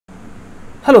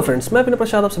Hello friends, मैं अपने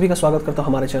प्रसाद आप सभी का स्वागत करता हूं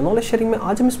हमारे चैनल नॉलेज शेयरिंग में।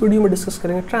 आज हम इस वीडियो में डिस्कस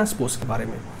करेंगे ट्रांसपोज के बारे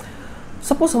में।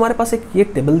 सपोज हमारे पास एक ये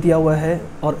टेबल दिया हुआ है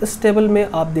और इस टेबल में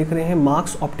आप देख रहे हैं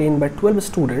marks obtain bye 12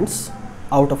 students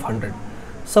out of 100।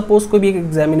 Suppose कोई भी एक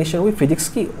एग्जामिनेशन हुई फिजिक्स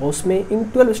की और उसमें इन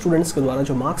 12 स्टूडेंट्स के द्वारा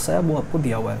जो मार्क्स आया वो आपको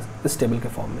दिया हुआ है इस टेबल के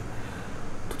फॉर्म में।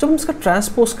 तो जब हम इसका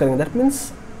ट्रांसपोज करेंगे that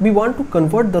means we want to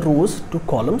convert the rose two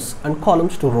columns and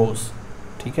columns two rows.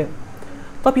 ठीक है,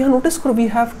 तो आप यहाँ नोटिस करो we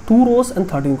have 2 rose and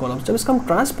 13 columns. जब इसका हम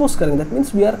ट्रांसपोज करेंगे that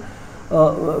means we are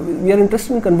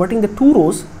interested in converting the 2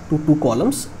 rose to 2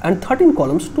 columns and 13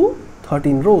 columns to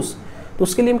 13 रोज। तो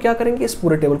उसके लिए हम क्या करेंगे, इस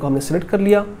पूरे टेबल को हमने सेलेक्ट कर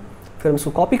लिया, फिर हम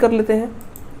इसको कॉपी कर लेते हैं,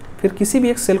 फिर किसी भी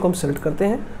एक सेल को हम सेलेक्ट करते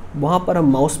हैं, वहाँ पर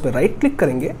हम माउस पर राइट क्लिक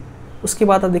करेंगे। उसके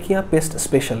बाद आप देखिए यहाँ पेस्ट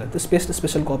स्पेशल है, तो इस पेस्ट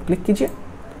स्पेशल को आप क्लिक कीजिए।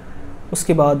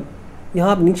 उसके बाद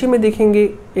यहाँ आप नीचे में देखेंगे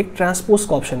एक ट्रांसपोज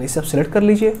का ऑप्शन है, इसे आप सेलेक्ट कर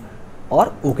लीजिए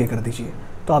और ओके कर दीजिए।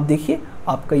 तो आप देखिए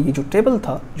आपका ये जो टेबल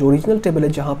था, जो ओरिजिनल टेबल है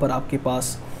जहाँ पर आपके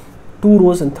पास 2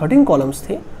 रोज एंड 13 कॉलम्स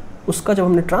थे, उसका जब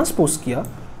हमने ट्रांसपोज किया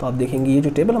तो आप देखेंगे ये जो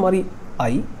टेबल हमारी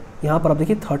आई, यहाँ पर आप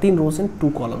देखिए 13 रोज एंड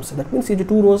 2 कॉलम्स है। दैट मीन्स ये जो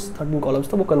 2 रोज 13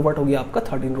 कॉलम्स था वो कन्वर्ट हो गया आपका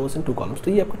 13 रोज एंड 2 कॉलम्स।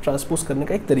 तो ये आपका ट्रांसपोज करने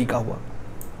का एक तरीका हुआ।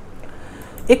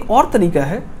 एक और तरीका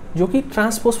है जो कि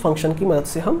ट्रांसपोज फंक्शन की मदद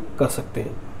से हम कर सकते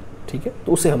हैं। ठीक है,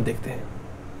 तो उसे हम देखते हैं।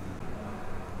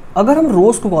 अगर हम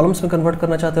रोज को कॉलम्स में कन्वर्ट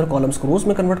करना चाहते हैं और कॉलम्स को रोज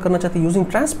में कन्वर्ट करना चाहते हैं यूजिंग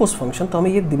ट्रांसपोज फंक्शन, तो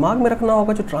हमें ये दिमाग में रखना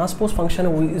होगा जो ट्रांसपोज फंक्शन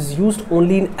है वो is used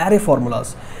only in array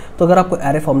formulas. तो अगर आपको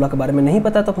एरे फार्मूला के बारे में नहीं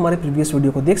पता है तो हमारे प्रीवियस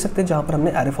वीडियो को देख सकते हैं जहाँ पर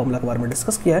हमने एरे फार्मूला के बारे में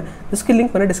डिस्कस किया है, जिसकी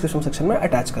लिंक मैंने डिस्क्रिप्शन सेक्शन में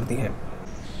अटैच कर दी है।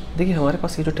 देखिए हमारे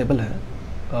पास ये जो टेबल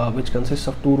है which consist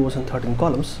of 2 rose and 13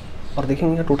 columns, और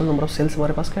देखेंगे यहाँ टोटल नंबर ऑफ सेल्स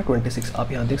हमारे पास क्या है 26।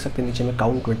 आप यहाँ देख सकते हैं नीचे में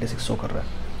काउंट 26 शो कर रहा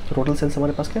है। तो टोटल सेल्स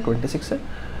हमारे पास क्या 26 है,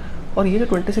 और ये जो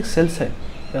 26 सेल्स है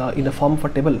in a form of a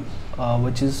table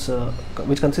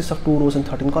which consists of 2 rows and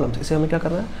 13 columns, इसे हमें क्या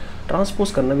करना है,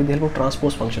 ट्रांसपोज करना है with the help of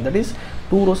transpose function. That is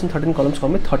 2 rows and 13 columns को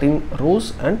हमें 13 rows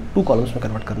and 2 columns में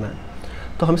कन्वर्ट करना है।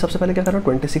 तो हमें सबसे पहले क्या करना है,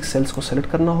 26 सेल्स को सेलेक्ट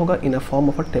करना होगा इन a form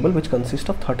of a table which consist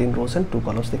of 13 rows and 2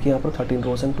 columns। देखिए यहाँ पर 13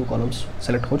 rows and 2 columns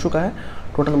सेलेक्ट हो चुका है।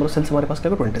 टोटल नंबर ऑफ सेल्स हमारे पास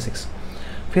क्या है 26।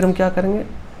 फिर हम क्या करेंगे,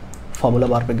 फॉर्मूला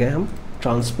बार पे गए, हम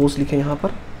ट्रांसपोज लिखे यहाँ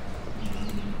पर।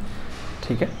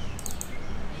 ठीक है,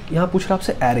 यहाँ पूछ रहा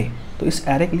आपसे एरे, तो इस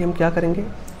एरे के लिए हम क्या करेंगे,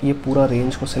 ये पूरा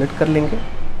रेंज को सेलेक्ट कर लेंगे।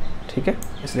 ठीक है,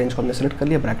 इस रेंज को हमने सेलेक्ट कर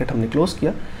लिया, ब्रैकेट हमने क्लोज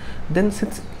किया। Then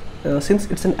since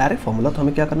it's an array formula तो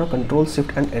हमें क्या करना, कंट्रोल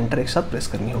शिफ्ट एंड एंटर एक साथ प्रेस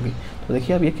करनी होगी। तो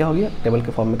देखिए अब ये क्या हो गया, टेबल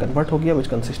के फॉर्म में कन्वर्ट हो गया which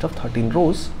consist of 13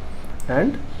 rose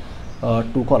and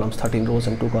 2 columns. 13 rose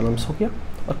and 2 columns हो गया।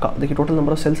 और देखिए टोटल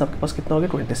नंबर ऑफ सेल्स आपके पास कितना हो गया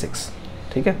 26।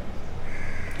 ठीक है,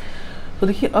 तो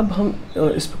देखिए अब हम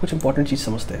इस पर कुछ इंपॉर्टेंट चीज़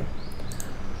समझते हैं।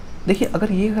 देखिए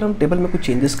अगर हम टेबल में कुछ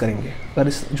चेंजेस करेंगे, अगर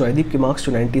इस जॉयदीप के मार्क्स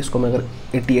जो 90 इसको मैं अगर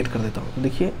 88 कर देता हूँ, तो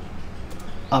देखिए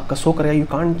आपका शो करेगा you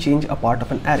can't change a part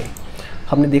of an array.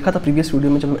 हमने देखा था प्रीवियस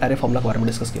वीडियो में जब हम एरे फॉर्मूला के बारे में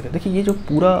डिस्कस किए थे। देखिए ये जो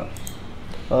पूरा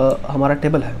हमारा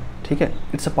टेबल है, ठीक है,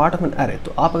 it's a part of an array.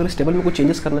 तो आप अगर इस टेबल में कुछ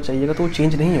चेंजेस करना चाहिएगा तो वो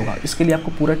चेंज नहीं होगा। इसके लिए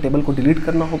आपको पूरा टेबल को डिलीट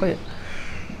करना होगा,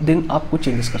 देन आप कुछ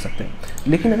चेंजेस कर सकते हैं।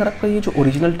 लेकिन अगर आपका ये जो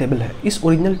ओरिजिनल टेबल है, इस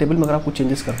ओरिजिनल टेबल में अगर आप कुछ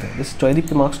चेंजेस करते हैं, जैसे जॉयदीप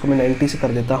के मार्क्स को मैं 90 से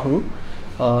कर देता हूँ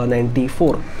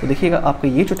 94, तो देखिएगा आपका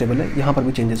ये जो टेबल है यहाँ पर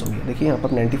भी चेंजेस हो गया। देखिए यहाँ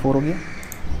पर 94 हो गया,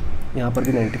 यहाँ पर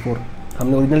भी 94।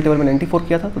 हमने ओरिजिनल टेबल में 94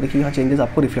 किया था, तो देखिए यहाँ चेंजेस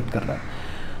आपको रिफ्लेक्ट कर रहा है।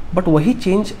 बट वही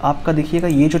चेंज आपका देखिएगा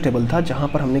ये जो टेबल था जहाँ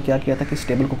पर हमने क्या किया था कि इस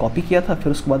टेबल को कॉपी किया था,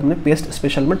 फिर उसके बाद हमने पेस्ट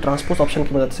स्पेशल में ट्रांसपोज ऑप्शन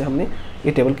की मदद से हमने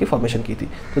ये टेबल की फॉर्मेशन की थी।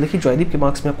 तो देखिए जॉयदीप के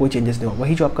मार्क्स में कोई चेंजेस नहीं हुआ,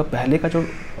 वही जो आपका पहले का जो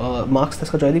मार्क्स था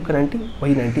इसका जॉयदीप का 90,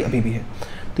 वही 90 अभी भी है।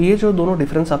 तो ये जो दोनों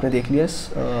डिफरेंस आपने देख लिया, इस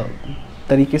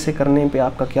तरीके से करने पे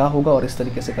आपका क्या होगा और इस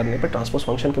तरीके से करने पे ट्रांसपोज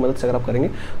फंक्शन की मदद से अगर आप करेंगे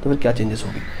तो फिर क्या चेंजेस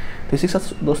होगी। तो इसी के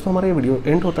साथ दोस्तों हमारा ये वीडियो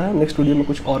एंड होता है। नेक्स्ट वीडियो में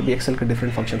कुछ और भी एक्सेल के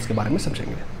डिफरेंट फंक्शंस के बारे में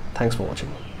समझेंगे। Thanks for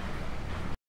watching.